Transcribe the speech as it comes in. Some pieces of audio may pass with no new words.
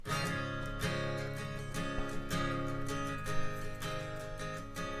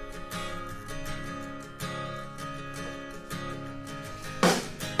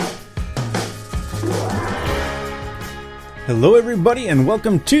Hello, everybody, and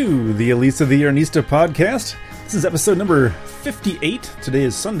welcome to the Elisa the Yarnista podcast. This is episode number 58. Today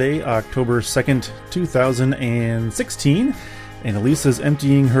is Sunday, October 2nd, 2016. And Elisa's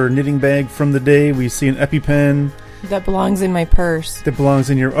emptying her knitting bag from the day. We see an EpiPen. That belongs in my purse. That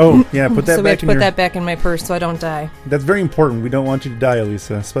belongs in your... Oh, yeah, put that so back in put that back in my purse so I don't die. That's very important. We don't want you to die,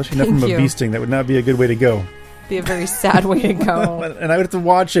 Elisa. Especially not from a bee sting. That would not be a good way to go. Be a very sad way to go. And I would have to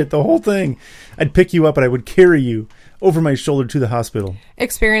watch it, the whole thing. I'd pick you up and I would carry you over my shoulder to the hospital.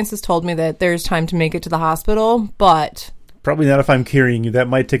 Experience has told me that there's time to make it to the hospital, but... Probably not if I'm carrying you. That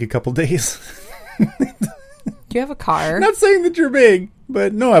might take a couple days. Do you have a car? Not saying that you're big,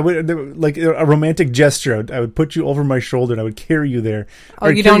 but no, I would, like a romantic gesture. I would put you over my shoulder and I would carry you there. Oh,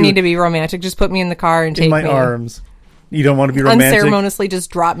 you don't need to be romantic. Just put me in the car and take me. In my arms. You don't want to be romantic? Unceremoniously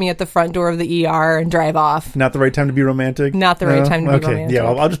just drop me at the front door of the ER and drive off. Not the right time to be romantic? Not the right time to be romantic. Yeah,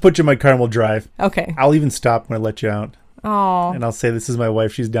 I'll just put you in my car and we'll drive. Okay. I'll even stop when I let you out. Oh. And I'll say, this is my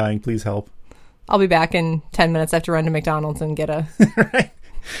wife. She's dying. Please help. I'll be back in 10 minutes. I have to run to McDonald's and get a... Right.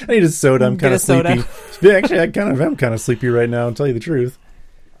 I need a soda. I'm kind of sleepy. Yeah, actually, I am kind of sleepy right now, I'll tell you the truth.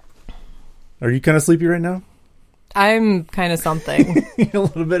 Are you kind of sleepy right now? I'm kind of something. A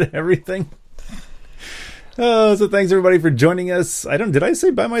little bit of everything. Oh, so thanks everybody for joining us. Did I say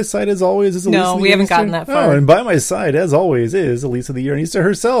by my side as always is Elisa? No, we haven't gotten that far. Oh, and by my side as always is Elisa the Yarnista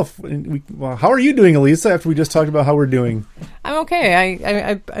herself. Well, how are you doing, Elisa? After we just talked about how we're doing, I'm okay.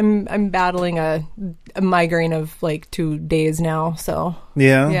 I'm battling a migraine of like 2 days now. So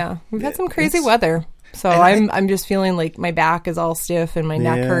yeah, we've had some crazy weather. So I'm just feeling like my back is all stiff and my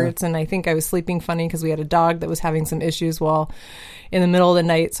neck hurts, and I think I was sleeping funny because we had a dog that was having some issues while in the middle of the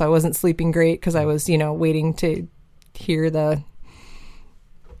night, so I wasn't sleeping great because I was, waiting to hear the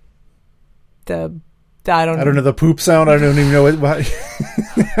I don't know, the poop sound. I don't even know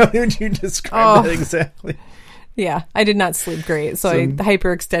how would you describe that exactly? Yeah, I did not sleep great, so I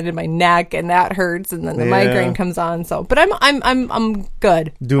hyperextended my neck, and that hurts, and then the migraine comes on. So, but I'm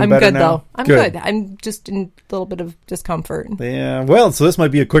good. Doing I'm better good now? though. I'm good. I'm just in a little bit of discomfort. Yeah. Well, so this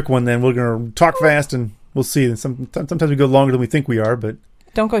might be a quick one. Then we're gonna talk fast, and we'll see. Sometimes we go longer than we think we are, but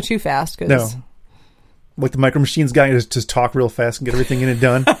don't go too fast. No. Like the Micro Machines guy, just talk real fast and get everything in and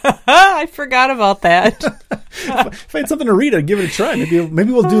done. I forgot about that. If I had something to read, I'd give it a try.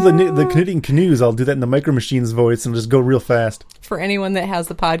 Maybe we'll do the knitting canoes. I'll do that in the Micro Machines voice and just go real fast. For anyone that has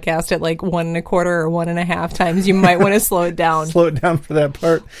the podcast at like 1.25 or 1.5 times, you might want to slow it down. Slow it down for that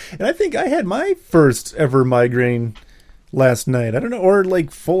part. And I think I had my first ever migraine last night. I don't know, or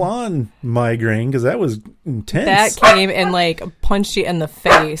like full on migraine, because that was intense. That came and like punched you in the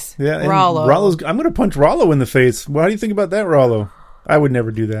face. Yeah, Rollo. I'm going to punch Rollo in the face. Well, how do you think about that, Rollo? I would never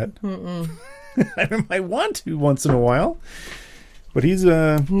do that. I might want to once in a while, but he's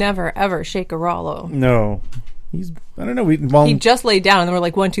never ever shake a Rollo. No, I don't know. He just laid down, and then we're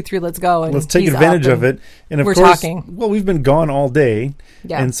like 1, 2, 3, let's go. And let's take advantage of it. And of we're course, talking. Well, we've been gone all day,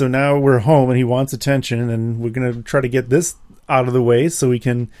 yeah. And so now we're home, and he wants attention, and we're going to try to get this out of the way so we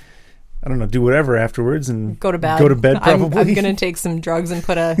can, I don't know, do whatever afterwards and go to bed. Probably. I'm going to take some drugs and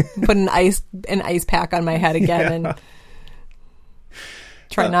put an ice pack on my head again and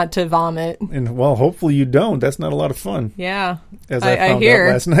try not to vomit. And well, hopefully you don't. That's not a lot of fun. Yeah, as I found out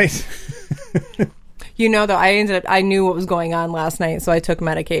last night. Though I knew what was going on last night, so I took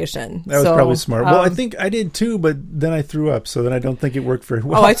medication. That was probably smart. Well, I think I did too, but then I threw up, so then I don't think it worked very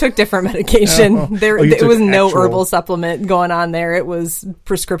well. Oh, I took different medication. It was no herbal supplement going on there. It was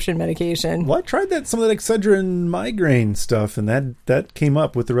prescription medication. Well, I tried some of that Excedrin migraine stuff, and that came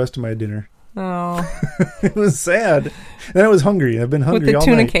up with the rest of my dinner. Oh. It was sad. And I was hungry. I've been hungry all night.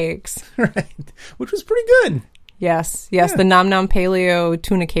 With the tuna cakes. Right. Which was pretty good. Yes. Yeah. The Nom Nom Paleo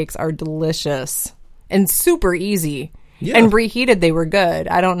tuna cakes are delicious. And super easy. Yeah. And reheated, they were good.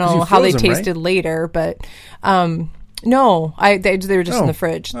 I don't know how they tasted later, but no, they were just in the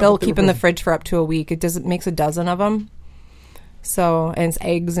fridge. They'll keep in the fridge for up to a week. It makes a dozen of them. So, and it's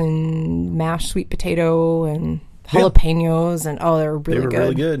eggs and mashed sweet potato and jalapenos, and they're really good.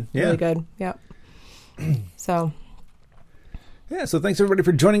 Really good. Yeah. Really good. Yep. So. Yeah, so thanks everybody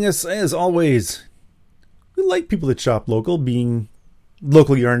for joining us. As always, we like people that shop local, being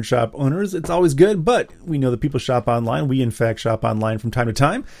local yarn shop owners. It's always good, but we know that people shop online. We, in fact, shop online from time to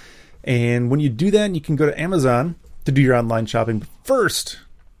time. And when you do that, you can go to Amazon to do your online shopping. But first,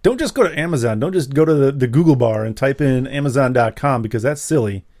 don't just go to Amazon. Don't just go to the Google bar and type in Amazon.com, because that's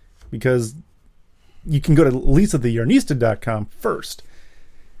silly. Because you can go to LisaTheYarnista.com first.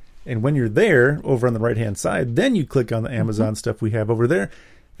 And when you're there, over on the right-hand side, then you click on the Amazon stuff we have over there.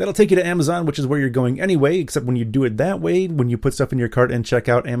 That'll take you to Amazon, which is where you're going anyway, except when you do it that way, when you put stuff in your cart and check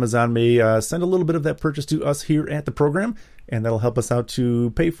out, Amazon may send a little bit of that purchase to us here at the program, and that'll help us out to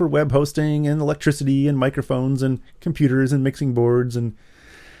pay for web hosting and electricity and microphones and computers and mixing boards and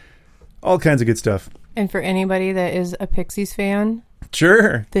all kinds of good stuff. And for anybody that is a Pixies fan,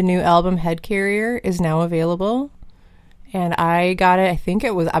 sure, the new album Head Carrier is now available. And I got it, I think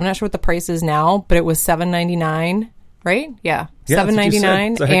it was, I'm not sure what the price is now, but it was $7.99. Right? Yeah.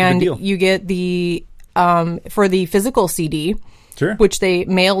 $7.99. And you get the, for the physical CD, sure, which they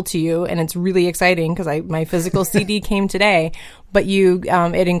mail to you. And it's really exciting because my physical CD came today, but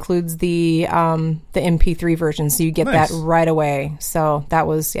it includes the MP3 version. So you get that right away. So that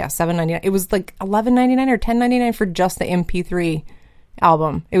was, $7.99. It was like $11.99 or $10.99 for just the MP3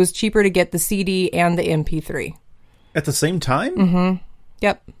 album. It was cheaper to get the CD and the MP3. At the same time? Mm-hmm.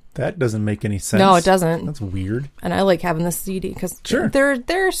 Yep. That doesn't make any sense. No, it doesn't. That's weird. And I like having the CD because there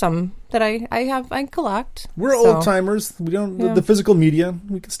are some that I collect. We're old timers. We don't the physical media.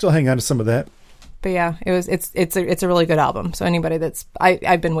 We can still hang on to some of that. But yeah, it's a really good album. So anybody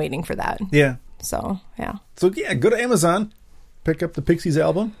I've been waiting for that. Yeah. So yeah. So yeah, go to Amazon, pick up the Pixies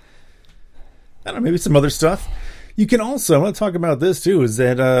album. I don't know, maybe some other stuff. You can also, I want to talk about this too, is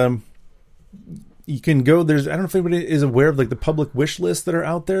that you can go, I don't know if anybody is aware of like the public wish lists that are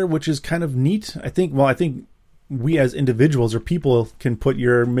out there, which is kind of neat. I think we as individuals or people can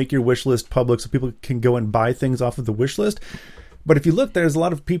make your wish list public so people can go and buy things off of the wish list. But if you look, there's a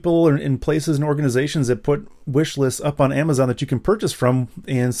lot of people in places and organizations that put wish lists up on Amazon that you can purchase from.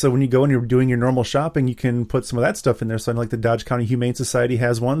 And so when you go and you're doing your normal shopping, you can put some of that stuff in there. So I know like the Dodge County Humane Society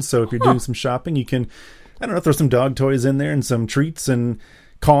has one. So if you're doing some shopping, you can, I don't know, throw some dog toys in there and some treats and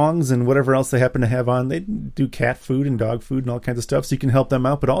Kongs and whatever else they happen to have on. They do cat food and dog food and all kinds of stuff, so you can help them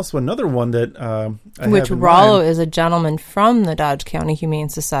out. But also another one that which Rollo is a gentleman from the Dodge County Humane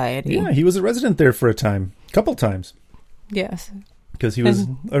Society. Yeah, he was a resident there for a couple times. Yes, because he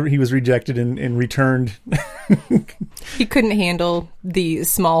was rejected and returned. He couldn't handle the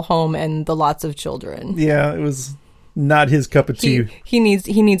small home and the lots of children. Yeah, it was not his cup of tea. He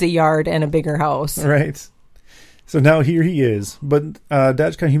needs a yard and a bigger house. Right. So now here he is. But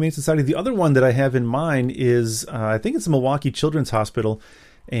Dodge County Humane Society, the other one that I have in mind is, I think it's the Milwaukee Children's Hospital.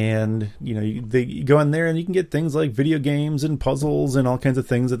 And, you go in there and you can get things like video games and puzzles and all kinds of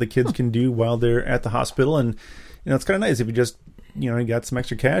things that the kids can do while they're at the hospital. And, it's kind of nice if you just, you got some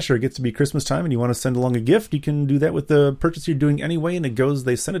extra cash or it gets to be Christmas time and you want to send along a gift, you can do that with the purchase you're doing anyway. And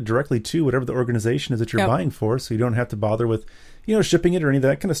they send it directly to whatever the organization is that you're buying for. So you don't have to bother with, shipping it or any of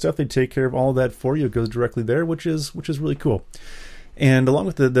that kind of stuff. They take care of all of that for you. It goes directly there, which is really cool. And along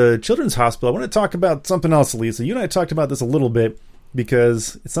with the Children's Hospital, I want to talk about something else, Lisa. You and I talked about this a little bit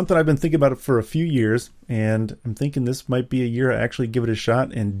because it's something I've been thinking about for a few years, and I'm thinking this might be a year I actually give it a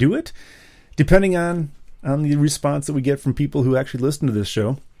shot and do it, depending on the response that we get from people who actually listen to this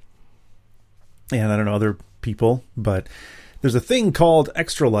show. And I don't know other people, but there's a thing called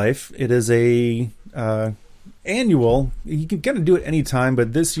Extra Life. It is a annual. You can kind of do it anytime,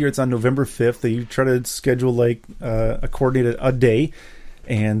 but this year it's on November 5th. They try to schedule a coordinated a day.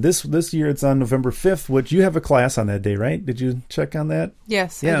 And this year it's on November 5th, which you have a class on that day, right? Did you check on that?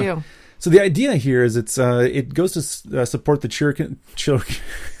 Yes, yeah. I do. So the idea here is it goes to support the children.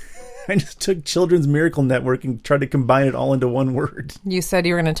 I just took Children's Miracle Network and tried to combine it all into one word. You said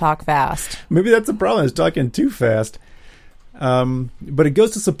you were going to talk fast. Maybe that's the problem. I was talking too fast. But it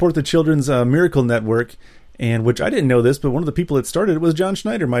goes to support the Children's Miracle Network, and which I didn't know this, but one of the people that started it was John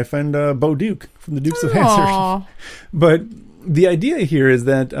Schneider, my friend Bo Duke from the Dukes of Hazzard. But the idea here is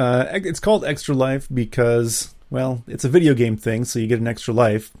that it's called Extra Life because, well, it's a video game thing, so you get an extra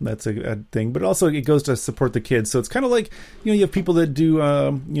life. That's a thing. But also it goes to support the kids. So it's kind of like, you have people that do,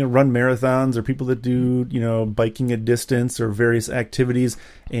 run marathons or people that do, biking a distance or various activities.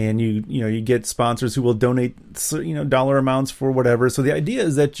 And you get sponsors who will donate, dollar amounts for whatever. So the idea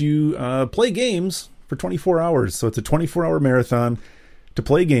is that you play games for 24 hours. So it's a 24-hour marathon to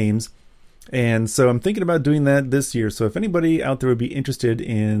play games. And so I'm thinking about doing that this year. So if anybody out there would be interested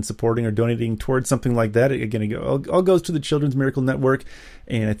in supporting or donating towards something like that, again, it all goes to the Children's Miracle Network.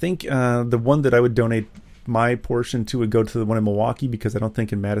 And I think the one that I would donate my portion to would go to the one in Milwaukee, because I don't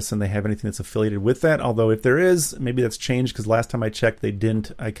think in Madison they have anything that's affiliated with that. Although if there is, maybe that's changed, because last time I checked, they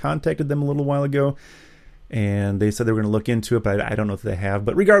didn't. I contacted them a little while ago, and they said they were going to look into it, but I don't know if they have.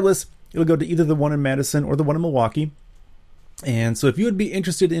 But regardless, it'll go to either the one in Madison or the one in Milwaukee. And so if you would be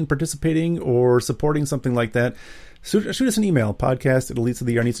interested in participating or supporting something like that, shoot us an email,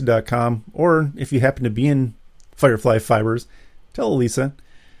 podcast@ElisaTheYarnista.com. Or if you happen to be in Firefly Fibers, tell Elisa.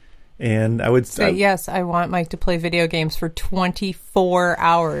 And I would say, yes, I want Mike to play video games for 24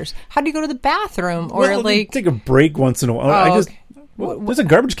 hours. How do you go to the bathroom? Or take a break once in a while. There's a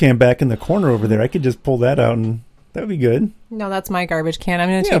garbage can back in the corner over there. I could just pull that out and that would be good. No, that's my garbage can. I'm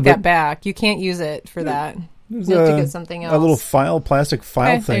going to take that back. You can't use it for that. You have to get something else. A little plastic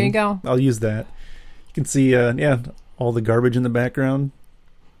file thing. There you go. I'll use that. You can see, all the garbage in the background.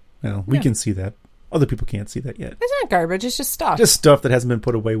 Well, we can see that. Other people can't see that yet. It's not garbage. It's just stuff. Just stuff that hasn't been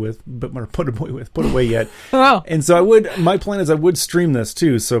put away yet. Oh. And so my plan is I would stream this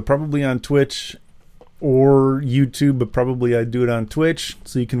too. So probably on Twitch or YouTube, but probably I'd do it on Twitch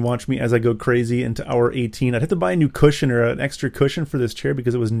so you can watch me as I go crazy into hour 18. I'd have to buy a new cushion or an extra cushion for this chair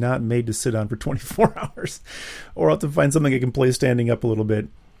because it was not made to sit on for 24 hours. Or I'll have to find something I can play standing up a little bit.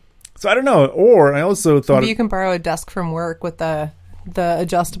 So I don't know. Or I also thought... Maybe you can borrow a desk from work with the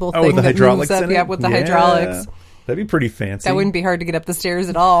adjustable thing with the that hydraulics moves up. in it? With the hydraulics. That'd be pretty fancy. That wouldn't be hard to get up the stairs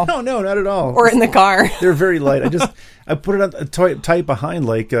at all. No, not at all. Or in the car. They're very light. I put it on tight behind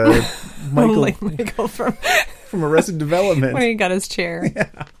like Michael, Michael from Arrested Development. When he got his chair.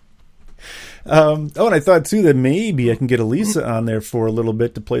 Yeah. And I thought too that maybe I can get Elisa on there for a little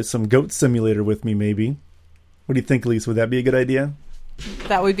bit to play some Goat Simulator with me. Maybe. What do you think, Elisa? Would that be a good idea?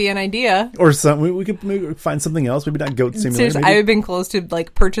 That would be an idea. Or we could maybe find something else. Maybe not Goat Simulator. Seriously, I've been close to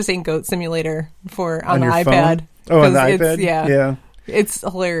purchasing Goat Simulator on the iPad. Phone? Oh, on the iPad? Yeah. It's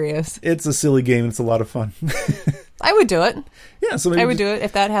hilarious. It's a silly game. It's a lot of fun. I would do it. Yeah, so maybe I would do it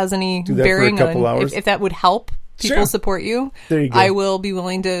if that has any bearing on if that would help people support you. There you go. I will be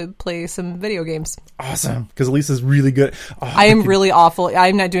willing to play some video games. Awesome, because Elisa's really good. I am really awful.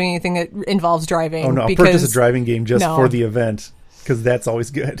 I'm not doing anything that involves driving. Oh no, I'll purchase a driving game just for the event. Because that's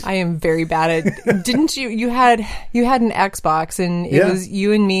always good. I am very bad at. Didn't you? You had an Xbox, and it was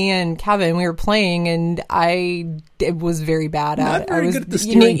you and me and Kevin. We were playing, and it was very bad at. Not very good at the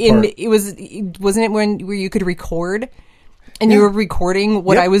steering part. It wasn't it where you could record, and you were recording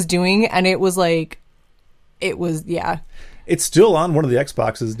what I was doing, and it was like, It's still on one of the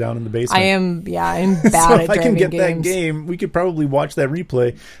Xboxes down in the basement. I'm bad so at driving games. If I can get that game, we could probably watch that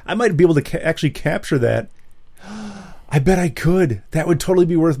replay. I might be able to actually capture that. I bet I could. That would totally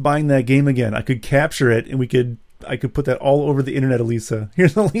be worth buying that game again. I could capture it, and I could put that all over the internet, Elisa.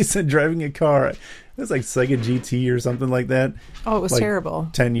 Here's Elisa driving a car. It was like Sega GT or something like that. Oh, it was terrible.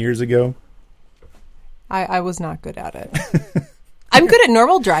 10 years ago. I was not good at it. I'm good at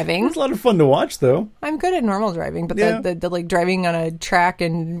normal driving. It's a lot of fun to watch, though. I'm good at normal driving, but the like driving on a track,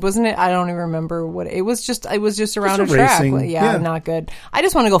 and wasn't it? I don't even remember what it was. It was just around a track. Like, I'm not good. I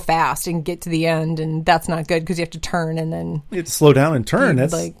just want to go fast and get to the end, and that's not good because you have to turn and then you have to slow down and turn.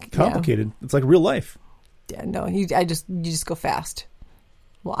 That's complicated. Yeah. It's like real life. Yeah, no, you just go fast.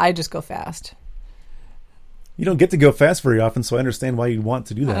 Well, I just go fast. You don't get to go fast very often, so I understand why you'd want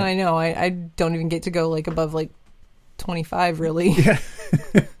to do that. I know. I don't even get to go like above like 25 really. Yeah.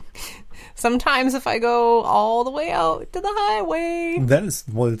 Sometimes if I go all the way out to the highway,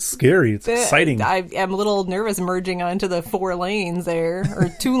 it's scary. It's exciting. I'm a little nervous merging onto the 4 lanes there, or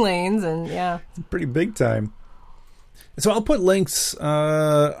 2 lanes, and it's pretty big time. So I'll put links in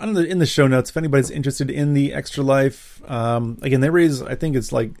the show notes if anybody's interested in the Extra Life. Again, they raise, I think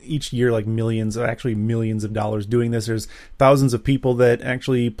it's like each year like millions of dollars doing this. There's thousands of people that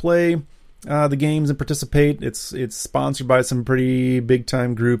actually play the games and participate. It's sponsored by some pretty big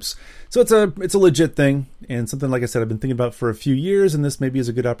time groups, so it's a legit thing, and something, like I said, I've been thinking about for a few years, and this maybe is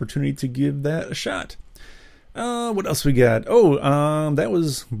a good opportunity to give that a shot. What else we got? That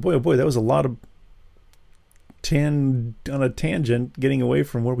was that was a lot of on a tangent, getting away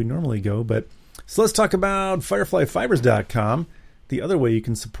from where we normally go. But so let's talk about FireflyFibers.com, the other way you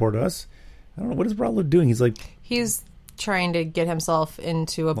can support us. I don't know, what is Rollo doing? He's trying to get himself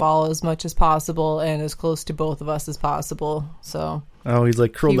into a ball as much as possible and as close to both of us as possible. So he's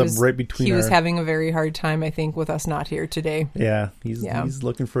like curled up right between. He was having a very hard time, I think, with us not here today. Yeah, he's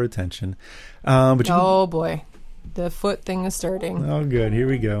looking for attention. Boy, the foot thing is starting. Oh, good. Here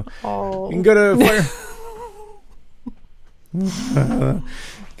we go. Oh, you can go to I'll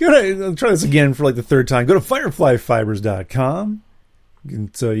try this again for like the third time. Go to FireflyFibers.com.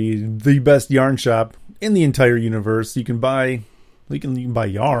 It's the best yarn shop in the entire universe. You can buy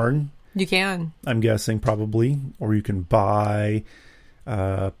yarn. You can. I'm guessing probably, or you can buy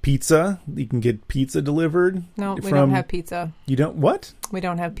pizza. You can get pizza delivered. No, we don't have pizza. You don't what? We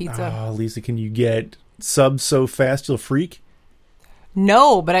don't have pizza. Oh, Lisa, can you get subs so fast you'll freak?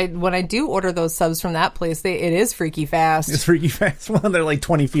 No, but when I do order those subs from that place, it is freaky fast. It's freaky fast. Well, they're like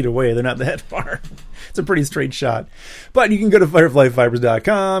 20 feet away. They're not that far. It's a pretty straight shot. But you can go to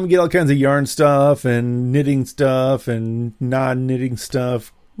FireflyFibers.com, get all kinds of yarn stuff and knitting stuff and non-knitting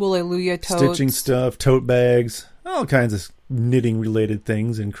stuff, Woolelooya totes. Stitching stuff, tote bags, all kinds of knitting related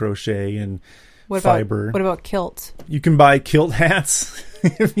things, and crochet and fiber. What about kilts? You can buy kilt hats.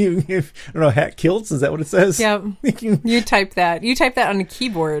 if I don't know, hat kilts, is that what it says? Yeah. You type that. You type that on a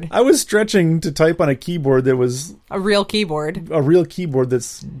keyboard. I was stretching to type on a keyboard that was a real keyboard. A real keyboard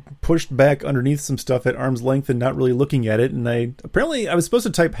that's pushed back underneath some stuff at arm's length and not really looking at it. And I was supposed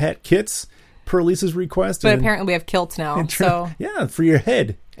to type hat kits per Lisa's request. But apparently we have kilts now. Yeah, for your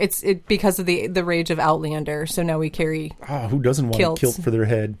head. It's because of the rage of Outlander. So now we carry who doesn't want kilts. A kilt for their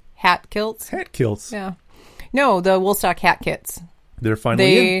head? Hat kilts? Hat kilts. Yeah. No, the Woolstock hat kits. They're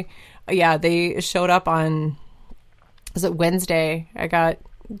finally in? Yeah, they showed up on, was it Wednesday? I got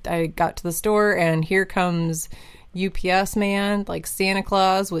to the store and here comes UPS man, like Santa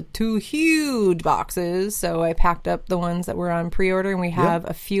Claus, with 2 huge boxes. So I packed up the ones that were on pre-order and we have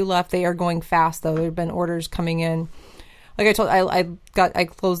a few left. They are going fast though. There have been orders coming in. Like I told, I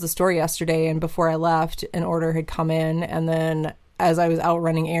closed the store yesterday and before I left, an order had come in and then as I was out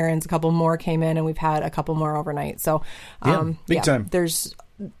running errands, a couple more came in and we've had a couple more overnight. So, big time.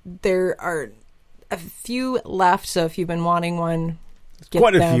 There are a few left. So if you've been wanting one, get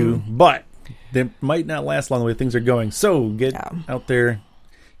quite them. A few, but they might not last long the way things are going. So get out there,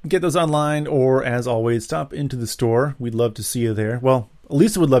 get those online, or as always, stop into the store. We'd love to see you there. Well,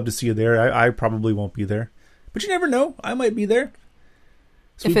 Lisa would love to see you there. I probably won't be there, but you never know. I might be there.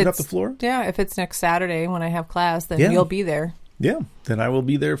 Sweeping up the floor. Yeah, if it's next Saturday when I have class, then you'll be there. Yeah, then I will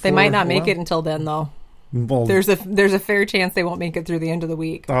be there for They might not make it until then, though. Well, there's a fair chance they won't make it through the end of the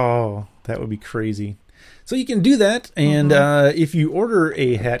week. Oh, that would be crazy. So you can do that, and if you order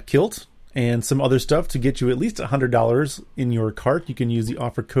a hat kilt and some other stuff to get you at least $100 in your cart, you can use the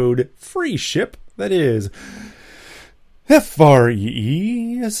offer code FREESHIP. That is FREESHIP.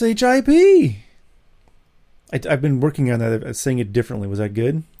 I've been working on that, saying it differently. Was that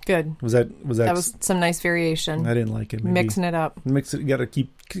good? Good. Was that some nice variation. I didn't like it. Maybe mixing it up. You got to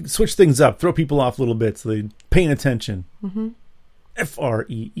switch things up, throw people off a little bit so they're paying attention.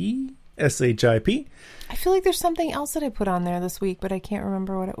 FREESHIP. I feel like there's something else that I put on there this week, but I can't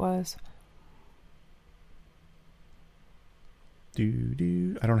remember what it was. I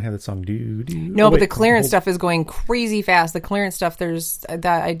don't have that song. No, but the clearance stuff is going crazy fast. The clearance stuff, there's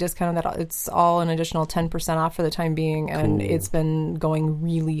that I discounted that. It's all an additional 10% off for the time being, and it's been going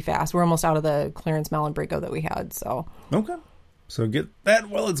really fast. We're almost out of the clearance Malin Braco that we had. So okay, so get that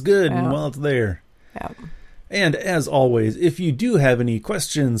while it's good and while it's there. Yeah. And as always, if you do have any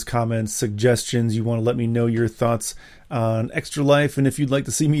questions, comments, suggestions, you want to let me know your thoughts on Extra Life, and if you'd like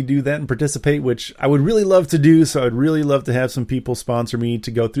to see me do that and participate, which I would really love to do, so I'd really love to have some people sponsor me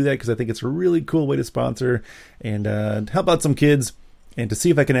to go through that, because I think it's a really cool way to sponsor and help out some kids, and to see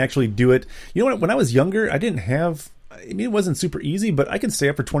if I can actually do it. You know what? When I was younger, it wasn't super easy, but I could stay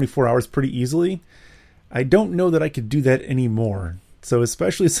up for 24 hours pretty easily. I don't know that I could do that anymore. So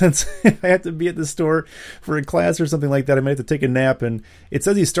especially since I have to be at the store for a class or something like that, I might have to take a nap. And it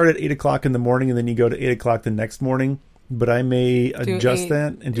says you start at 8 o'clock in the morning and then you go to 8 o'clock the next morning. But I may adjust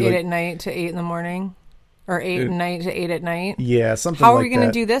that and do 8 at night to 8 in the morning, or 8 at night to 8 at night. Yeah, something like that. How are we going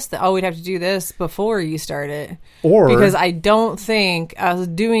to do this? We'd have to do this before you start it. Or because I don't think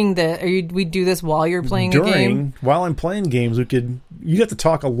doing we do this while you're playing a game. While I'm playing games, you'd have to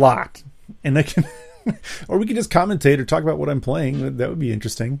talk a lot, and I can. Or we could just commentate or talk about what I'm playing. That would be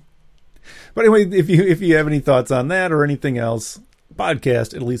interesting. But anyway, if you have any thoughts on that or anything else,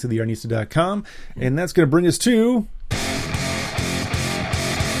 podcast at elisathearnista.com. And that's going to bring us to...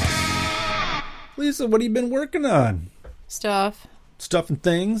 Lisa, what have you been working on? Stuff and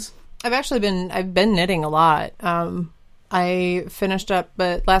things? I've been knitting a lot. I finished up,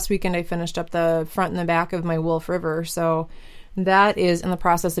 but last weekend I finished up the front and the back of my Wolf River, so... That is in the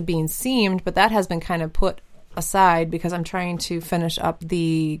process of being seamed, but that has been kind of put aside because I'm trying to finish up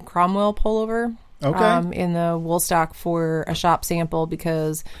the Cromwell pullover in the wool stock for a shop sample,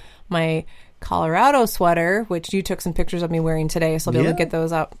 because my Colorado sweater, which you took some pictures of me wearing today, so I'll be able to get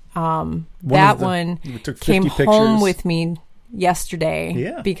those up. That one came home with me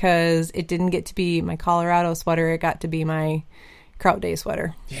yesterday because it didn't get to be my Colorado sweater. It got to be my Kraut Day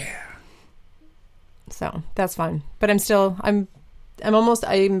sweater. Yeah. So that's fun. But I'm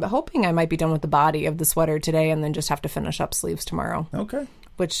hoping I might be done with the body of the sweater today and then just have to finish up sleeves tomorrow. Okay.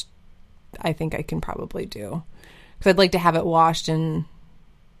 Which I think I can probably do. Because I'd like to have it washed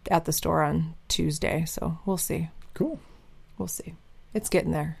at the store on Tuesday. So we'll see. Cool. We'll see. It's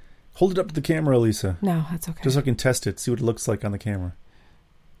getting there. Hold it up to the camera, Lisa. No, that's okay. Just so I can test it, see what it looks like on the camera.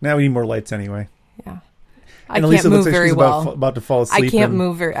 Now we need more lights anyway. Yeah. I can't move very well. About to fall asleep. I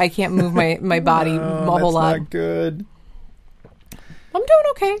can't move my body a whole lot. That's not good. I'm doing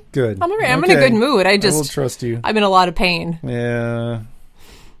okay. Good. I'm in a good mood. I will trust you. I'm in a lot of pain. Yeah.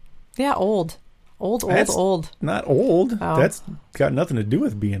 Yeah, old. Old. Not old. Oh. That's got nothing to do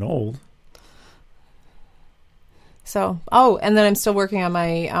with being old. So, and then I'm still working on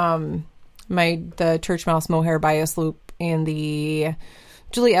my the Church Mouse Mohair bias loop and the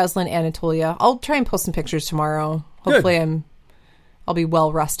Julie Eslin Anatolia. I'll try and post some pictures tomorrow. Hopefully I'll be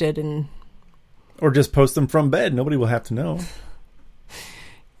well rested and... Or just post them from bed. Nobody will have to know.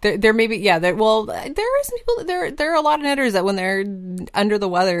 There may be, there are some people, there are a lot of knitters that when they're under the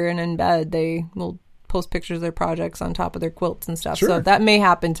weather and in bed, they will post pictures of their projects on top of their quilts and stuff. Sure. So that may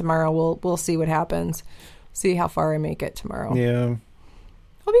happen tomorrow. We'll see what happens. See how far I make it tomorrow. Yeah.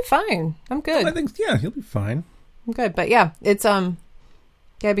 I'll be fine. I'm good. I think, you'll be fine. I'm good. But yeah, it's, I've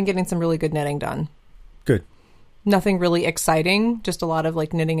been getting some really good knitting done. Good. Nothing really exciting, just a lot of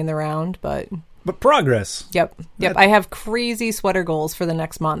like knitting in the round, but progress. Yep. I have crazy sweater goals for the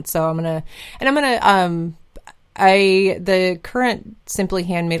next month, so the current Simply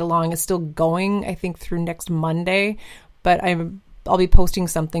Handmade Along is still going, I think, through next Monday, but I'll be posting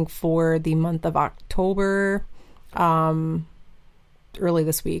something for the month of October, early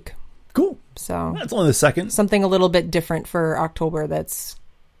this week. Cool. So that's only the second. Something a little bit different for October that's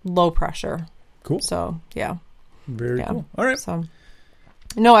low pressure. Cool. So yeah. Very cool. All right. So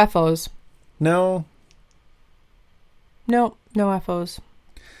no FOs. No FOs.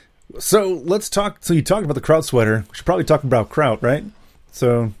 So let's talk. So you talked about the kraut sweater. We should probably talk about kraut, right?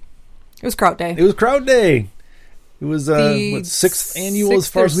 So it was kraut day. It was kraut day. It was sixth annual, as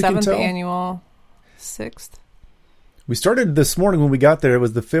far as we can tell. Annual, sixth. We started this morning when we got there. It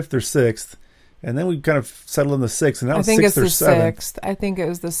was the 5th or 6th, and then we kind of settled on the 6th, and now it's 6th or 7th. I think it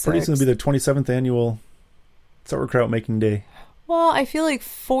was the 6th. Pretty soon it'll be the 27th annual sauerkraut making day. Well, I feel like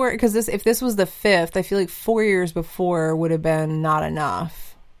because if this was the 5th, I feel like 4 years before would have been not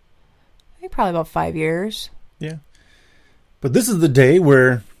enough. I think probably about 5 years. Yeah. But this is the day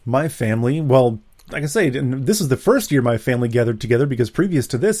where my family, well, like I say, this is the first year my family gathered together, because previous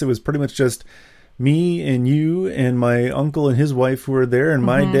to this, it was pretty much just me and you and my uncle and his wife who were there, and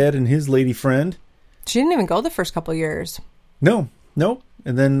my dad and his lady friend. She didn't even go the first couple of years. No.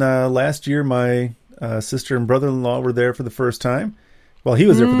 And then last year, my sister and brother-in-law were there for the first time. Well, he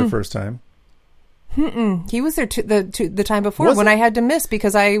was there for the first time. He was there the time before when I had to miss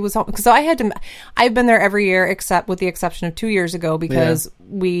because I was home. Because I've been there every year with the exception of 2 years ago because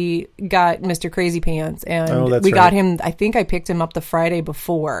we got Mr. Crazy Pants and we got him. I think I picked him up the Friday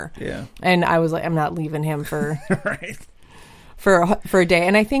before. Yeah, and I was like, I'm not leaving him for right for a day.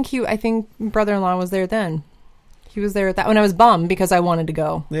 And I think brother-in-law was there then. He was there at that when I was bummed because I wanted to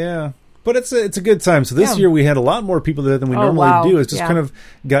go. Yeah. But it's a good time. So this year we had a lot more people there than we normally do. It's just kind of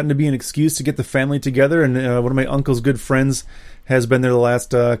gotten to be an excuse to get the family together. And one of my uncle's good friends has been there the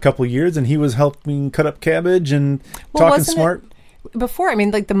last couple of years, and he was helping cut up cabbage and talking smart. Before,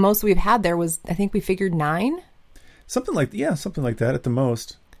 like the most we've had there was, I think we figured 9? Something like that at the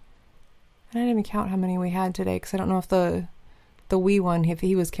most. I didn't even count how many we had today because I don't know if the wee one, if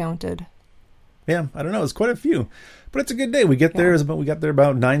he was counted. Yeah, I don't know. It's quite a few. But it's a good day. We get there we got there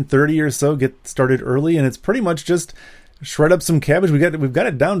about 9:30 or so, get started early, and it's pretty much just shred up some cabbage. We've got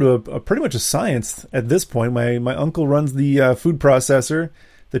it down to a pretty much a science at this point. My uncle runs the food processor,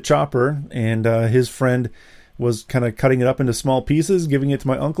 the chopper, and his friend was kind of cutting it up into small pieces, giving it to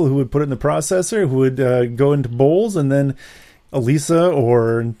my uncle, who would put it in the processor, who would go into bowls, and then Elisa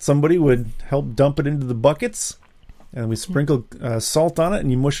or somebody would help dump it into the buckets. And we sprinkle salt on it,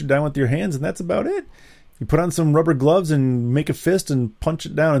 and you mush it down with your hands, and that's about it. You put on some rubber gloves and make a fist and punch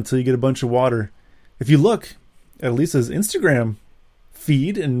it down until you get a bunch of water. If you look at Lisa's Instagram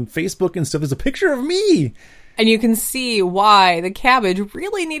feed and Facebook and stuff, there's a picture of me. And you can see why the cabbage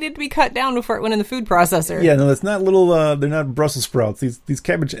really needed to be cut down before it went in the food processor. Yeah, no, that's not little, they're not Brussels sprouts. These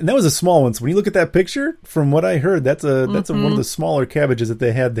cabbage, and that was a small one. So when you look at that picture, from what I heard, that's one of the smaller cabbages that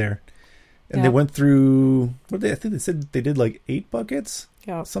they had there. And they went through, I think they said they did like 8 buckets,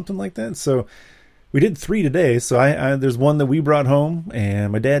 something like that. So we did 3 today. So I there's one that we brought home,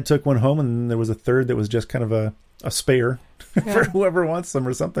 and my dad took one home, and there was a third that was just kind of a spare for whoever wants some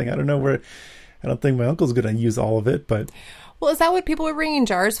or something. I don't know where. I don't think my uncle's going to use all of it, but. Well, is that what people were bringing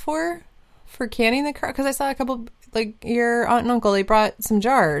jars for canning the kraut? Because I saw a couple, like your aunt and uncle, they brought some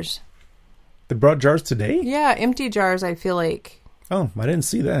jars. They brought jars today? Yeah, empty jars. I feel like. Oh, I didn't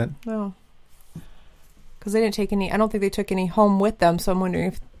see that. No. Because they didn't take any, I don't think they took any home with them, so I'm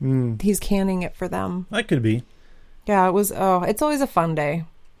wondering if he's canning it for them. That could be. Yeah, it was, it's always a fun day.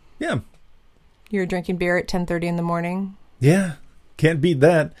 Yeah. You were drinking beer at 10:30 in the morning? Yeah. Can't beat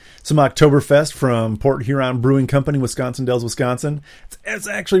that. Some Oktoberfest from Port Huron Brewing Company, Wisconsin Dells, Wisconsin. It's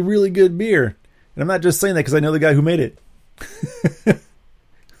actually really good beer. And I'm not just saying that because I know the guy who made it.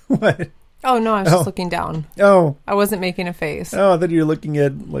 What? Oh, no, I was just looking down. Oh. I wasn't making a face. Oh, I thought you were looking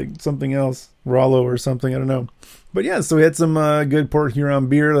at like something else. Rollo or something. I don't know. But yeah, so we had some good Port Huron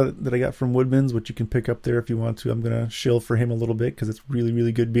beer that I got from Woodman's, which you can pick up there if you want to. I'm going to shill for him a little bit because it's really,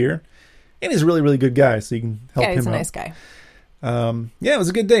 really good beer. And he's a really, really good guy, so you can help him out. Yeah, he's a nice guy. Yeah, it was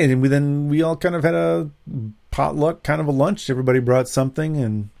a good day. And we all kind of had a potluck kind of a lunch. Everybody brought something.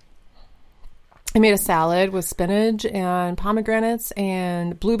 And I made a salad with spinach and pomegranates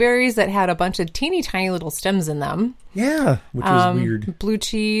and blueberries that had a bunch of teeny tiny little stems in them. Yeah, which was weird. Blue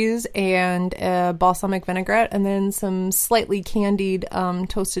cheese and balsamic vinaigrette, and then some slightly candied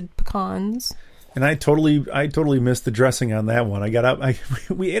toasted pecans. And I totally missed the dressing on that one. I got up.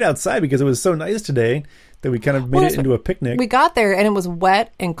 We ate outside because it was so nice today that we kind of made it into a picnic. We got there and it was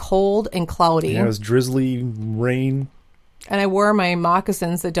wet and cold and cloudy. Yeah, it was drizzly rain. And I wore my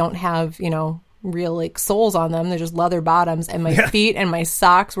moccasins that don't have, real like soles on them. They're just leather bottoms, and my feet and my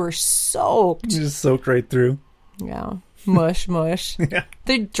socks were soaked. Just soaked right through. Yeah. Mush. Yeah.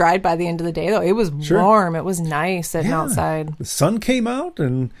 They dried by the end of the day though. It was warm. It was nice sitting outside. The sun came out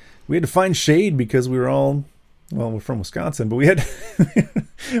and we had to find shade because we're from Wisconsin, but we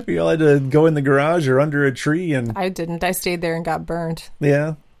all had to go in the garage or under a tree. And I didn't. I stayed there and got burnt.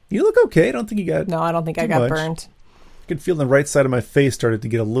 Yeah. You look okay. I don't think you got No, I don't think I got burnt. I could feel the right side of my face started to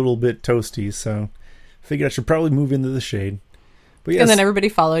get a little bit toasty, so I figured I should probably move into the shade. But yes. And then everybody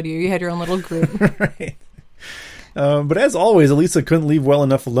followed you. You had your own little group. Right. But as always, Elisa couldn't leave well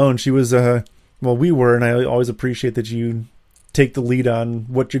enough alone. She was, we were, and I always appreciate that you take the lead on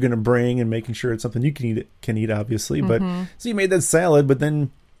what you're going to bring and making sure it's something you can eat, obviously. But so you made that salad, but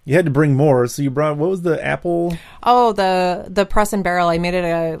then you had to bring more. So you brought, what was the apple? Oh, the press and barrel. I made it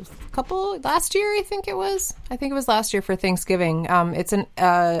a couple last year. I think it was last year for Thanksgiving. It's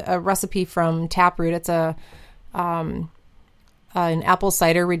a recipe from Taproot. It's an apple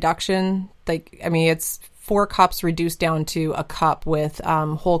cider reduction. It's 4 cups reduced down to a cup with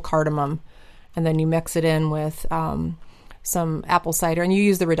whole cardamom, and then you mix it in with some apple cider, and you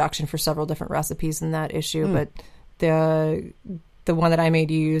use the reduction for several different recipes in that issue. But the one that I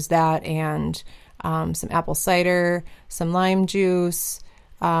made, you use that and some apple cider, some lime juice,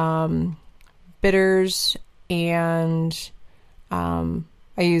 bitters, and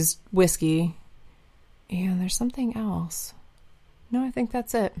I used whiskey. And there's something else. No, I think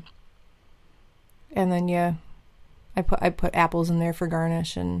that's it. And then I put apples in there for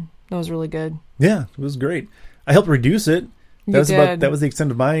garnish, and it was really good. Yeah, it was great. I helped reduce it. That was the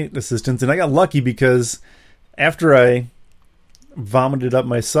extent of my assistance, and I got lucky because after I vomited up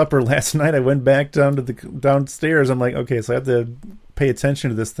my supper last night, I went back downstairs. I'm like, okay, so I have to pay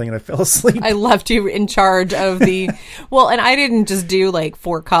attention to this thing, and I fell asleep. I left you in charge of the and I didn't just do like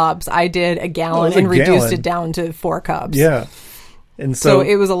 4 cups. I did a gallon and reduced it down to 4 cups. Yeah. And so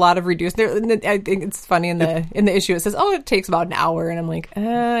it was a lot of reduced. I think it's funny in the issue. It says, it takes about an hour. And I'm like,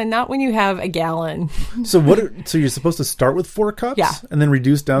 not when you have a gallon. So you're supposed to start with 4 cups? Yeah. And then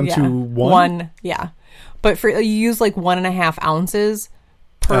reduce down to 1? 1, yeah. But you use like 1.5 ounces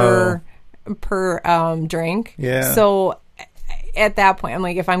per drink. Yeah. So at that point, I'm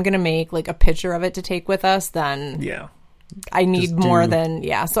like, if I'm going to make like a pitcher of it to take with us, then I need more than,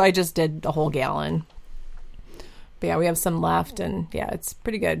 so I just did the whole gallon. But yeah, we have some left, and it's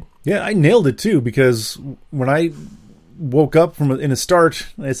pretty good. Yeah, I nailed it too, because when I woke up in a start,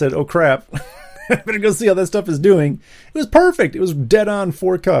 I said, oh crap, I better go see how that stuff is doing. It was perfect. It was dead on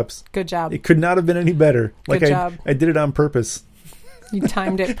 4 cups. Good job. It could not have been any better. Good job. I did it on purpose. You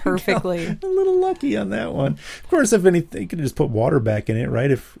timed it perfectly. A little lucky on that one. Of course, if anything, you could just put water back in it,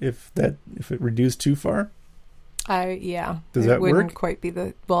 right? If it reduced too far. Does that work? Wouldn't quite be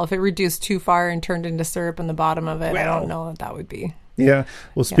if it reduced too far and turned into syrup in the bottom of it, I don't know what that would be. Yeah.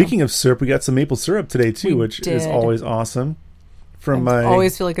 Well, speaking of syrup, we got some maple syrup today too, which is always awesome. I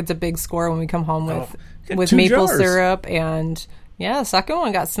always feel like it's a big score when we come home with maple syrup, and the second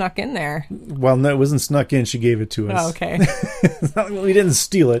one got snuck in there. Well, no, it wasn't snuck in. She gave it to us. Oh, okay. It's not like we didn't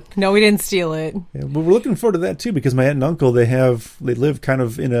steal it. No, we didn't steal it. Yeah, but we're looking forward to that too, because my aunt and uncle, they live kind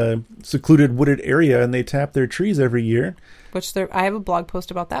of in a secluded wooded area, and they tap their trees every year. Which I have a blog post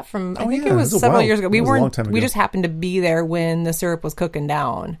about that from I think it was several years ago. We weren't. A long time ago. We just happened to be there when the syrup was cooking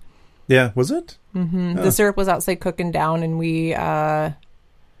down. Yeah, was it? Mm-hmm. Oh. The syrup was outside cooking down, and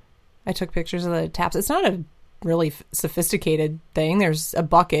I took pictures of the taps. It's not a really sophisticated thing. There's a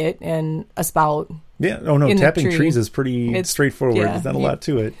bucket and a spout. Yeah. Oh no, tapping trees is pretty straightforward. There's not a lot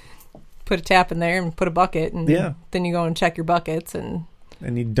to it. put a tap in there and put a bucket, and then you go and check your buckets, and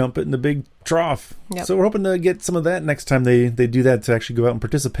you dump it in the big trough. Yep. So we're hoping to get some of that next time they do that, to actually go out and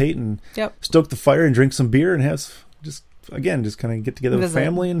participate and stoke the fire and drink some beer and have just kind of get together with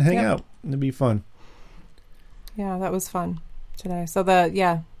family and hang out. It'd be fun. Yeah, that was fun today. So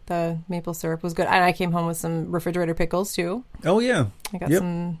the maple syrup was good. And I came home with some refrigerator pickles too. Oh yeah. I got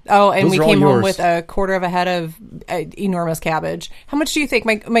some. Oh, and we came home with a quarter of a head of enormous cabbage. How much do you think?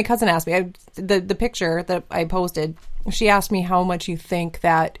 My cousin asked me, the picture that I posted, she asked me how much you think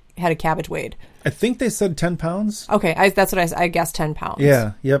that head of cabbage weighed. I think they said 10 pounds. Okay. That's what I guessed, 10 pounds.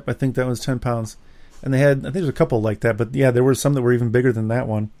 Yeah. Yep. I think that was 10 pounds. And I think there's a couple like that, but yeah, there were some that were even bigger than that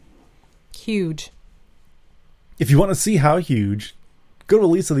one. Huge. If you want to see how huge, go to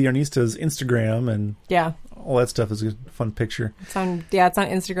Elisa the Yarnista's Instagram, and all that stuff is a fun picture. It's on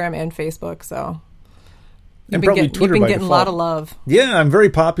Instagram and Facebook, so and probably Twitter. You've been getting a lot of love. Yeah, I'm very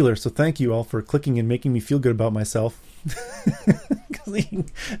popular, so thank you all for clicking and making me feel good about myself.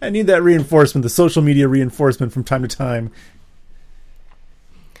 I need that reinforcement, the social media reinforcement from time to time.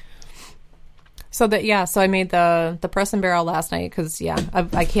 So I made the press and barrel last night because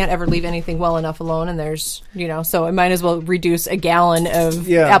I can't ever leave anything well enough alone, and there's so I might as well reduce a gallon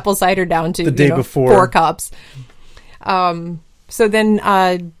of apple cider down to the day before 4 cups. So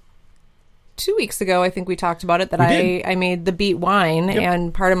then 2 weeks ago, I think we talked about it, that I made the beet wine,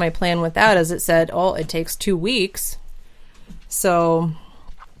 and part of my plan with that is it said, it takes 2 weeks. So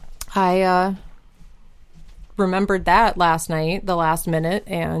I remembered that last night, the last minute,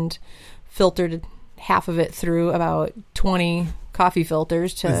 and filtered half of it through about 20 coffee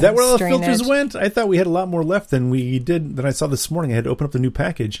filters to Is that where all the filters went? I thought we had a lot more left than I saw this morning. I had to open up the new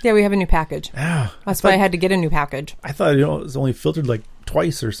package. Yeah, we have a new package. That's why I had to get a new package. I thought it was only filtered like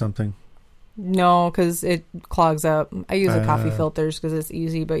twice or something. No, because it clogs up. I use the coffee filters because it's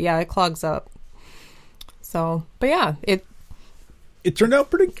easy, but it clogs up. So, but it turned out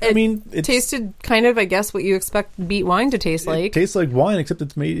pretty. It tasted kind of, I guess, what you expect beet wine to taste like. It tastes like wine, except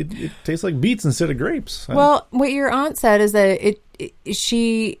it tastes like beets instead of grapes. Well, what your aunt said is that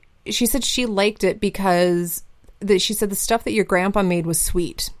she said she liked it because she said the stuff that your grandpa made was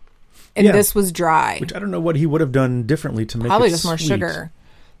sweet, and this was dry. Which I don't know what he would have done differently to make probably it just more sweet. sugar.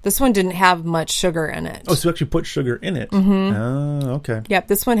 This one didn't have much sugar in it. Oh, so you actually put sugar in it? Mm-hmm. Oh, okay. Yep,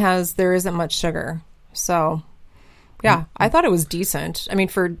 this one there isn't much sugar, so. Yeah, I thought it was decent. I mean,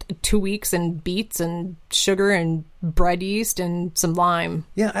 for 2 weeks and beets and sugar and bread yeast and some lime.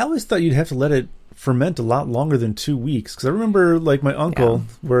 Yeah, I always thought you'd have to let it ferment a lot longer than 2 weeks. Because I remember, like, my uncle,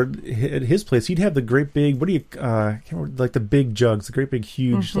 where at his place, he'd have the great big, I can't remember, like the big jugs, the great big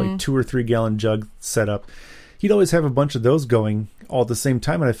huge, like 2 or 3 gallon jug set up. He'd always have a bunch of those going all at the same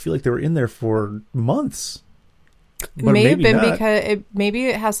time, and I feel like they were in there for months. But may have been not. because maybe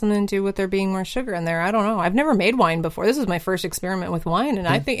it has something to do with there being more sugar in there. I don't know. I've never made wine before. This is my first experiment with wine, and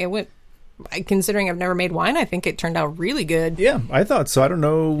I think it went. Considering I've never made wine, I think it turned out really good. Yeah, I thought so. I don't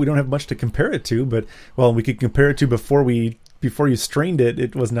know. We don't have much to compare it to, but we could compare it to before you strained it.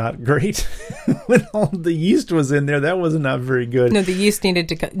 It was not great. When all the yeast was in there, that was not very good. No, the yeast needed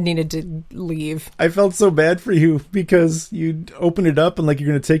to leave. I felt so bad for you because you opened it up and like you're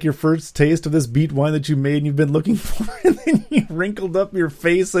going to take your first taste of this beet wine that you made and you've been looking for, and then you wrinkled up your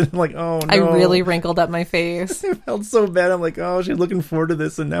face and like, oh no. I really wrinkled up my face. I felt so bad. I'm like, oh, she's looking forward to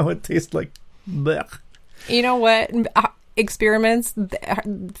this, and now it tastes like blech. You know what? Experiments,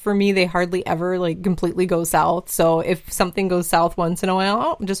 for me, they hardly ever like completely go south. So if something goes south once in a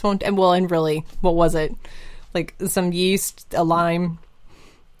while, just won't. And really, what was it? Like some yeast, a lime,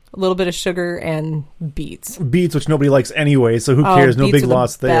 a little bit of sugar, and beets. Beets, which nobody likes anyway, so who cares? No big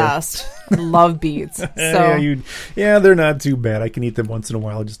loss there. Best. I love beets. So they're not too bad. I can eat them once in a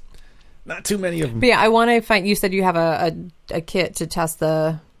while. Just not too many of them. But yeah, I want to find. You said you have a kit to test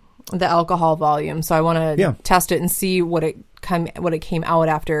the alcohol volume, so I want to test it and see what it came out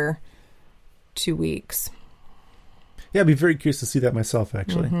after 2 weeks. Yeah, I'd be very curious to see that myself,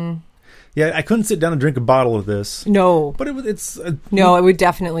 actually. Mm-hmm. Yeah, I couldn't sit down and drink a bottle of this. No, but it would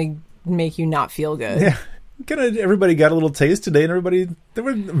definitely make you not feel good. Yeah, kind of. Everybody got a little taste today, and there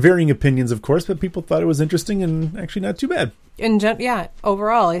were varying opinions, of course, but people thought it was interesting and actually not too bad. And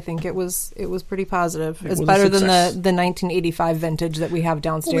overall, I think it was pretty positive. It's better than the 1985 vintage that we have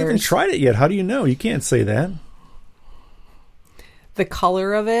downstairs. We haven't tried it yet. How do you know? You can't say that. The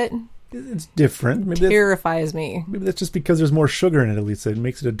color of it, it's different. Maybe terrifies me. Maybe that's just because there's more sugar in it. At least it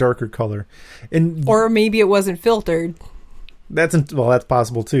makes it a darker color, or maybe it wasn't filtered. That's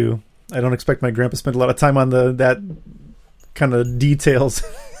possible too. I don't expect my grandpa to spend a lot of time on that kind of details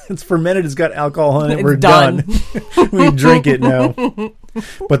It's fermented. It's got alcohol in it. We're done. We drink it now.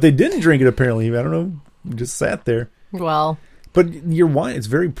 But they didn't drink it, apparently. I don't know. It just sat there. Well. But your wine, it's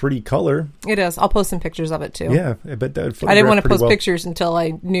very pretty color. It is. I'll post some pictures of it, too. Yeah, I bet that would I didn't want to post pictures until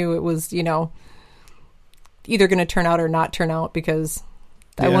I knew it was, either going to turn out or not turn out, because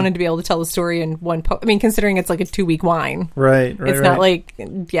I wanted to be able to tell the story in one post. I mean, considering it's like a 2-week wine. Right. It's not like,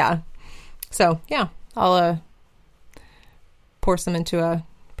 yeah. So, yeah, I'll pour some into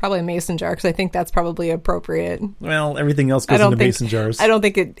probably a mason jar, because I think that's probably appropriate. Well, everything else goes into mason jars. I don't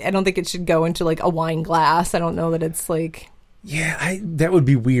think it should go into like a wine glass. I don't know that it's like... Yeah, that would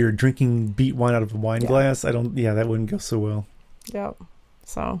be weird, drinking beet wine out of a wine glass. That wouldn't go so well. Yep.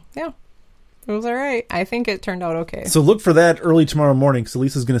 So, yeah. It was all right. I think it turned out okay. So look for that early tomorrow morning. So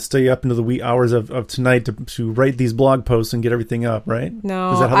Lisa's going to stay up into the wee hours of tonight to write these blog posts and get everything up, right?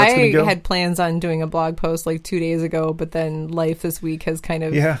 No, Is that how that's going to go? I had plans on doing a blog post like 2 days ago, but then life this week has kind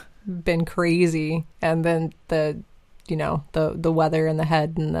of been crazy. And then the weather and the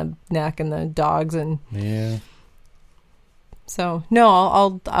head and the neck and the dogs and... Yeah. So,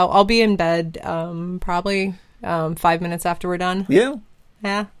 no, I'll be in bed probably 5 minutes after we're done. Yeah.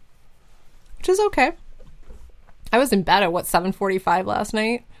 Yeah. Which is okay. I was in bed at 7:45 last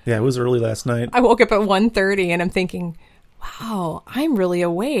night. Yeah, it was early last night. I woke up at 1:30 and I'm thinking, wow, I'm really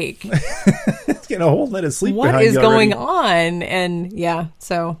awake. Getting a whole night of sleep. What is going on? And yeah,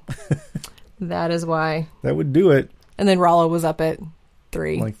 so that is why. That would do it. And then Rollo was up at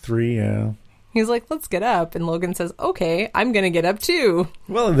 3. Like 3, yeah. He's like, let's get up. And Logan says, okay, I'm going to get up too.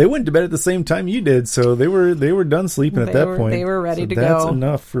 Well, they went to bed at the same time you did, so they were done sleeping at that point. They were ready to go. That's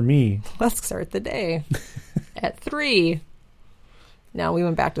enough for me. Let's start the day at 3. Now we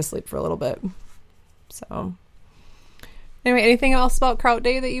went back to sleep for a little bit. So, anyway, anything else about Kraut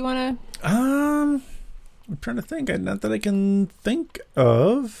Day that you want to? I'm trying to think. Not that I can think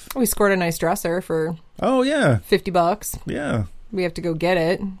of. We scored a nice dresser for. Oh yeah, $50. Yeah. We have to go get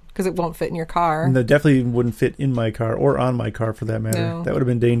it because it won't fit in your car. And that definitely wouldn't fit in my car or on my car for that matter. No. That would have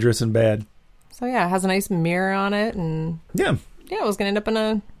been dangerous and bad. So yeah, it has a nice mirror on it, and yeah, it was gonna end up in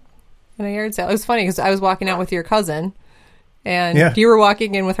a yard sale. It was funny because I was walking out with your cousin, and you were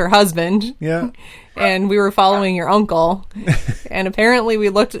walking in with her husband. Yeah, and we were following your uncle, and apparently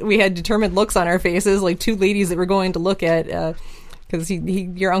we had determined looks on our faces, like two ladies that were going to look at. Because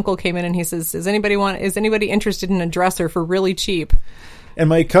your uncle came in and he says, "Is anybody interested in a dresser for really cheap?" And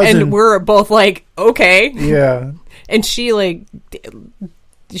my cousin, and we're both like, "Okay." Yeah. And she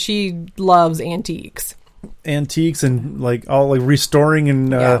loves antiques and like all like restoring and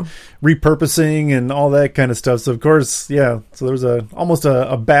repurposing and all that kind of stuff. So of course, yeah. So there was almost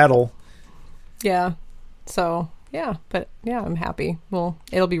a battle. Yeah. So. Yeah, but yeah, I'm happy. Well,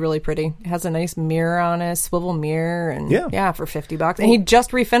 it'll be really pretty. It has a nice mirror on it, swivel mirror, and for $50. And he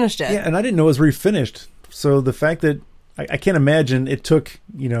just refinished it. Yeah, and I didn't know it was refinished. So the fact that I can't imagine it took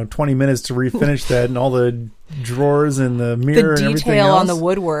 20 minutes to refinish that, and all the drawers and the mirror and everything else. The detail on the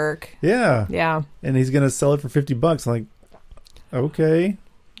woodwork. Yeah, yeah. And he's gonna sell it for $50. I'm like, okay.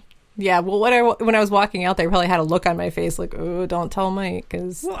 Yeah, well, when I was walking out there, I probably had a look on my face like, oh, don't tell Mike.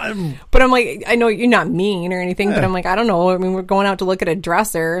 But I'm like, I know you're not mean or anything, but I'm like, I don't know. I mean, we're going out to look at a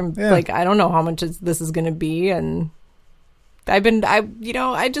dresser, and like, I don't know how much this is going to be. And I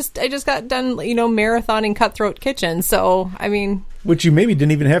just got done, marathoning Cutthroat Kitchen. So, I mean. Which you maybe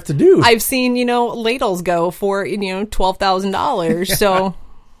didn't even have to do. I've seen, ladles go for, $12,000. Yeah. So.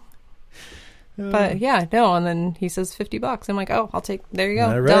 But yeah, no, and then he says $50. I'm like, oh, I'll take. There you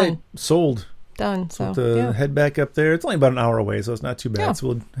go. All right. Done. Sold. Done. So head back up there. It's only about an hour away, so it's not too bad. Yeah. So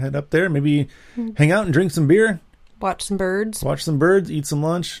we'll head up there, maybe hang out and drink some beer. Watch some birds. Eat some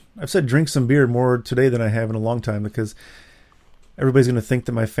lunch. I've said drink some beer more today than I have in a long time because everybody's going to think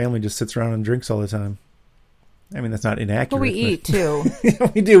that my family just sits around and drinks all the time. I mean, that's not inaccurate. But we eat too.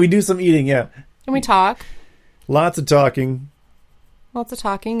 We do. We do some eating. Yeah. And we talk. Lots of talking. Lots of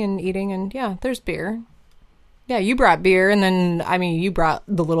talking and eating, and yeah, there's beer. Yeah, you brought beer, and then you brought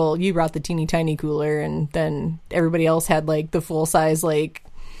the teeny tiny cooler, and then everybody else had like the full size like.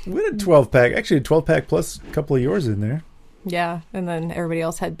 We had a 12-pack, actually a 12-pack plus a couple of yours in there. Yeah, and then everybody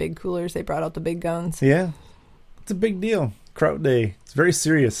else had big coolers. They brought out the big guns. Yeah, it's a big deal. Kraut Day. It's very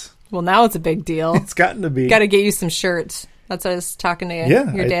serious. Well, now it's a big deal. It's gotten to be. Got to get you some shirts. That's what I was talking to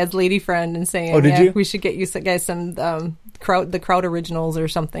your dad's lady friend and saying. Oh, did you? We should get you guys some the Kraut originals or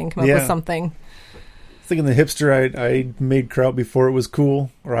something. Come up with something. Thinking the hipster, I made Kraut before it was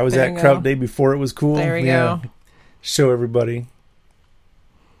cool, or I was at Kraut Day before it was cool. There we go. Show everybody.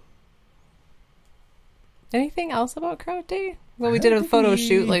 Anything else about Kraut Day? Well, we did a photo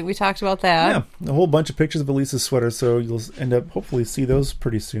shoot, like we talked about that. Yeah, a whole bunch of pictures of Elisa's sweater, so you'll end up hopefully see those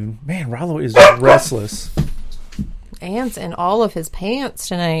pretty soon. Man, Rollo is restless. Ants in all of his pants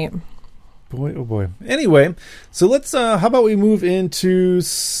tonight. Boy, oh boy. Anyway, so let's, how about we move into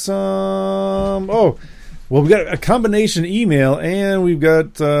some, we got a combination email, and we've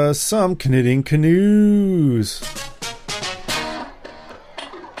got some knitting canoes.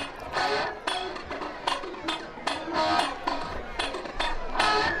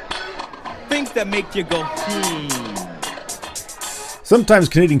 That make you go,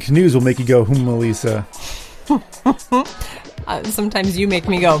 Sometimes knitting canoes will make you go, Elisa. Sometimes you make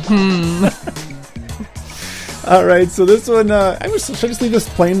me go, All right, so this one, should I just leave this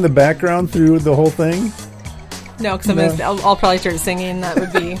playing in the background through the whole thing? No, because I'll probably start singing. That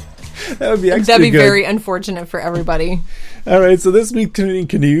would be that'd be good. Very unfortunate for everybody. All right, so this week knitting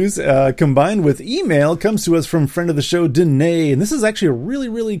canoes, combined with email, comes to us from friend of the show, Danae, and this is actually a really,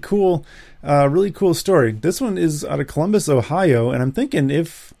 really cool story. This one is out of Columbus, Ohio, and I'm thinking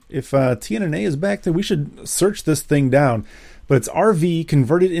if TNNA is back there, we should search this thing down. But it's RV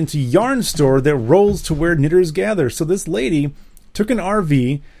converted into yarn store that rolls to where knitters gather. So this lady took an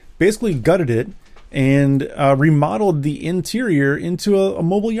RV, basically gutted it, and remodeled the interior into a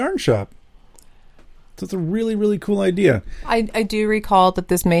mobile yarn shop. So it's a really, really cool idea. I do recall that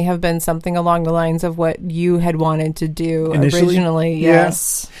this may have been something along the lines of what you had wanted to do originally.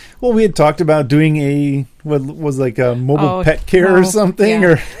 Yes. Yeah. Well, we had talked about doing what was like a mobile pet care or something.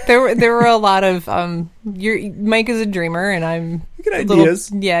 Yeah. Or there were a lot of Mike is a dreamer, and I'm ideas.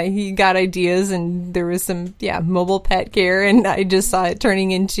 He got ideas, and there was some mobile pet care, and I just saw it turning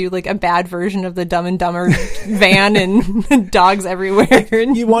into like a bad version of the Dumb and Dumber van, and dogs everywhere.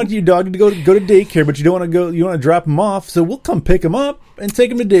 You want your dog to go to daycare, but you don't want to go. You want to drop him off, so we'll come pick him up and take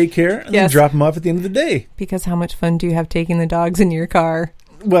him to daycare, and then drop him off at the end of the day. Because how much fun do you have taking the dogs in your car?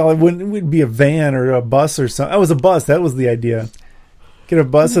 Well, it would be a van or a bus or something. That was a bus. That was the idea. Get a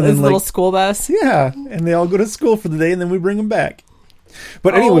bus and then a little school bus. Yeah, and they all go to school for the day, and then we bring them back.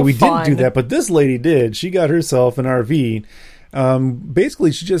 But anyway, we didn't do that. But this lady did. She got herself an RV.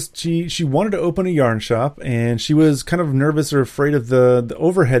 Basically, she wanted to open a yarn shop, and she was kind of nervous or afraid of the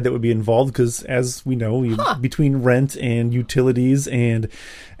overhead that would be involved because, as we know, between rent and utilities and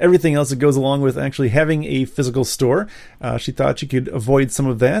everything else that goes along with actually having a physical store, she thought she could avoid some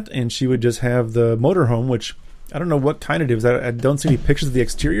of that, and she would just have the motorhome, which I don't know what kind it is. I don't see any pictures of the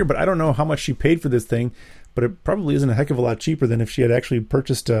exterior, but I don't know how much she paid for this thing. But it probably isn't a heck of a lot cheaper than if she had actually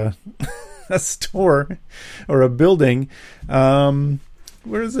purchased a store or a building.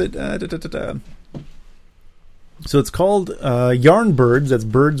 Where is it? So it's called Yarn Birds. That's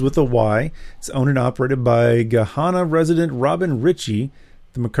birds with a Y. It's owned and operated by Gahanna resident Robin Ritchie.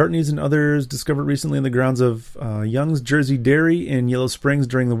 The McCartneys and others discovered recently in the grounds of Young's Jersey Dairy in Yellow Springs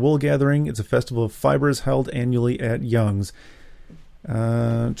during the wool gathering. It's a festival of fibers held annually at Young's.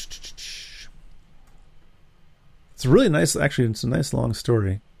 It's really nice. Actually, it's a nice long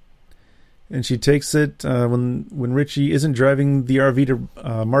story. And she takes it when Richie isn't driving the RV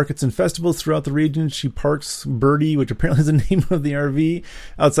to markets and festivals throughout the region. She parks Birdie, which apparently is the name of the RV,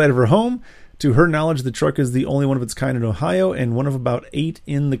 outside of her home. To her knowledge, the truck is the only one of its kind in Ohio and one of about 8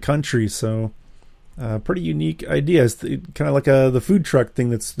 in the country. So, pretty unique idea. It's kind of like the food truck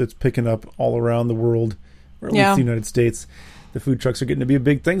thing that's picking up all around the world, or at least the United States. The food trucks are getting to be a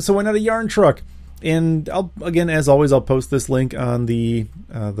big thing. So why not a yarn truck? And as always, I'll post this link on the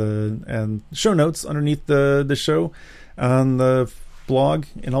show notes underneath the show on the blog.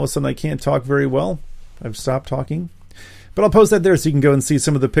 And all of a sudden, I can't talk very well. I've stopped talking. But I'll post that there so you can go and see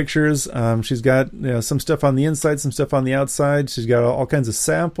some of the pictures. She's got some stuff on the inside, some stuff on the outside. She's got all kinds of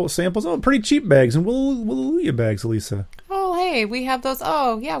samples. Oh, pretty cheap bags and Willalooya bags, Elisa. Oh, hey, we have those.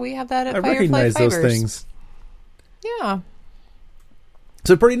 Oh, yeah, we have that at Firefly recognize Fibers. Those things. Yeah.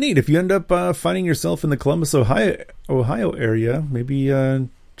 So pretty neat. If you end up finding yourself in the Columbus, Ohio area, maybe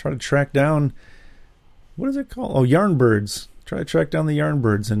try to track down, what is it called? Oh, Yarn Birds. Try to track down the Yarn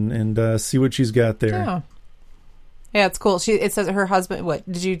Birds and see what she's got there. Yeah. Yeah, it's cool. It says her husband. What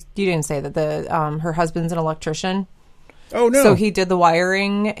did you didn't say that her husband's an electrician. Oh no! So he did the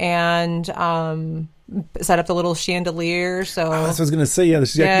wiring and set up the little chandelier. So that's what I was going to say. Yeah,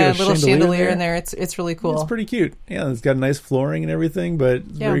 she's got a little chandelier in there. It's really cool. It's pretty cute. Yeah, it's got nice flooring and everything, but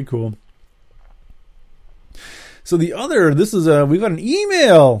it's very cool. So this is we got an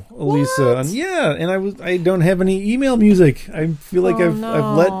email, Elisa. And I don't have any email music. I feel like I've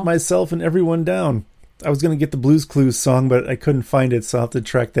let myself and everyone down. I was going to get the Blues Clues song, but I couldn't find it, so I'll have to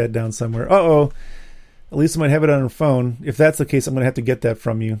track that down somewhere. Elisa might have it on her phone. If that's the case, I'm going to have to get that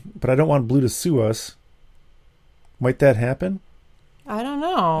from you. But I don't want Blue to sue us. Might that happen? I don't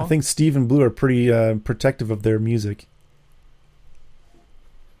know. I think Steve and Blue are pretty protective of their music.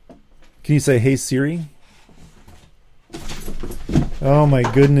 Can you say, "Hey Siri"? Oh my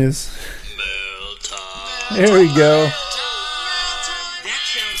goodness. There we go.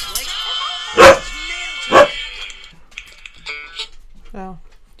 Oh.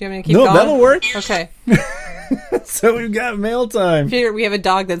 Do you want me to keep going? No, that'll work. Okay. So we've got mail time. Here we have a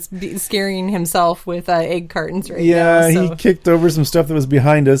dog that's scaring himself with egg cartons now. Yeah, he kicked over some stuff that was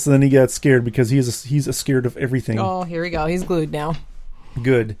behind us, and then he got scared because he's scared of everything. Oh, here we go. He's glued now.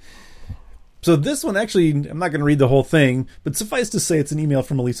 Good. So this one, actually, I'm not going to read the whole thing, but suffice to say it's an email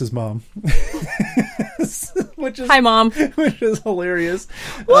from Elisa's mom. Hi, Mom. Which is hilarious.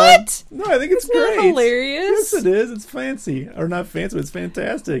 What? No, I think it's great. Not hilarious. Yes, it is. It's fancy. Or not fancy, but it's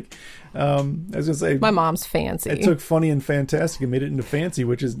fantastic. I was going to say... My mom's fancy. It took funny and fantastic and made it into fancy,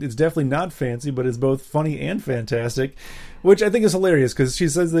 which is it's definitely not fancy, but it's both funny and fantastic, which I think is hilarious because she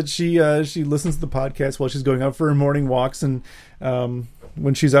says that she listens to the podcast while she's going out for her morning walks and...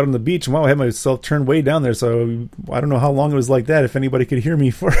 when she's out on the beach, and wow, I had myself turned way down there, so I don't know how long it was like that. If anybody could hear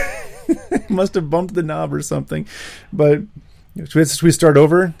me, for must have bumped the knob or something. But should we start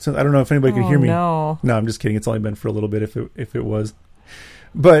over? So I don't know if anybody could hear me. No, I'm just kidding. It's only been for a little bit. If it was,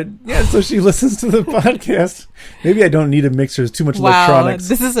 but yeah. So she listens to the podcast. Maybe I don't need a mixer. There's too much electronics.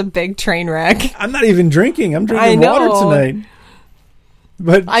 This is a big train wreck. I'm not even drinking. I'm drinking water tonight.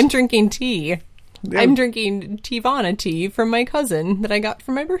 But I'm drinking tea. Yeah. I'm drinking Tivana tea from my cousin that I got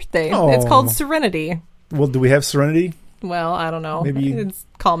for my birthday. Oh. It's called Serenity. Well, do we have Serenity? Well, I don't know. Maybe it's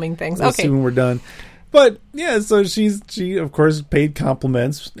calming things. We'll Okay, see when we're done. But yeah, so she of course paid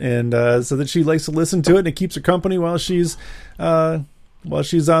compliments and so that she likes to listen to it and it keeps her company while she's on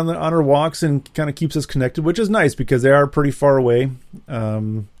her walks and kind of keeps us connected, which is nice because they are pretty far away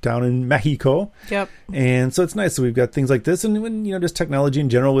down in Mexico. Yep. And so it's nice. So we've got things like this and just technology in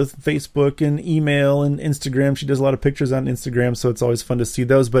general with Facebook and email and Instagram. She does a lot of pictures on Instagram, so it's always fun to see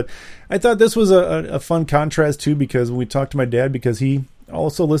those. But I thought this was a fun contrast too because when we talked to my dad, because he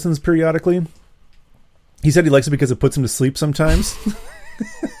also listens periodically, he said he likes it because it puts him to sleep sometimes.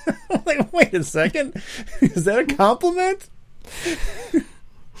 I'm like, wait a second. Is that a compliment?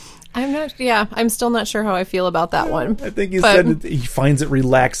 I'm still not sure how I feel about that one. I think he said he finds it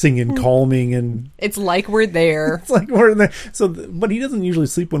relaxing and calming and it's like we're there. It's like we're there. So, but he doesn't usually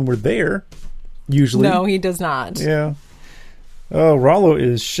sleep when we're there. Usually. No, he does not. Yeah. Oh, Rollo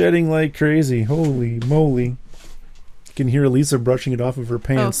is shedding like crazy. Holy moly. You can hear Elisa brushing it off of her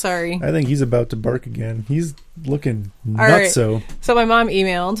pants. Oh, sorry. I think he's about to bark again. He's looking nutso. Right. So my mom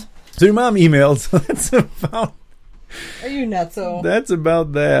emailed. So your mom emailed. So that's about... Are you nutso? That's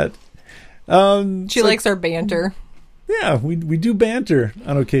about that. She likes our banter. Yeah, we do banter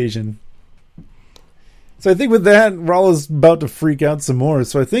on occasion. So I think with that, Rollo's about to freak out some more.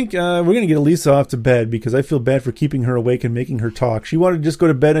 So I think we're going to get Elisa off to bed because I feel bad for keeping her awake and making her talk. She wanted to just go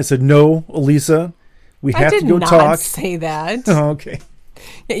to bed. I said, no, Elisa, we have to go talk. I did not say that. Oh, okay.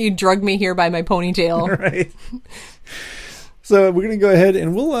 Yeah, you drugged me here by my ponytail. Right. So we're going to go ahead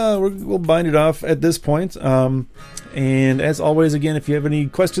and we'll bind it off at this point. And as always, again, if you have any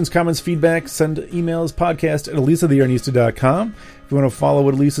questions, comments, feedback, send emails, podcast@elisathearnista.com. If you want to follow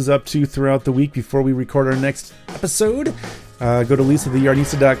what Elisa's up to throughout the week before we record our next episode, go to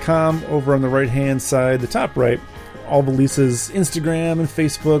elisathearnista.com. Over on the right-hand side, the top right, all of Elisa's Instagram and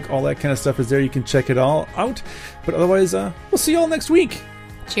Facebook, all that kind of stuff is there. You can check it all out. But otherwise, we'll see you all next week.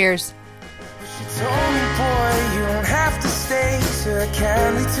 Cheers. She told me, boy, you don't have to stay, so I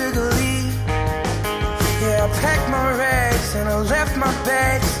kindly took a leave. Yeah, I packed my rags and I left my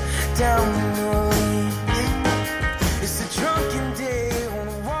bags down in New Orleans.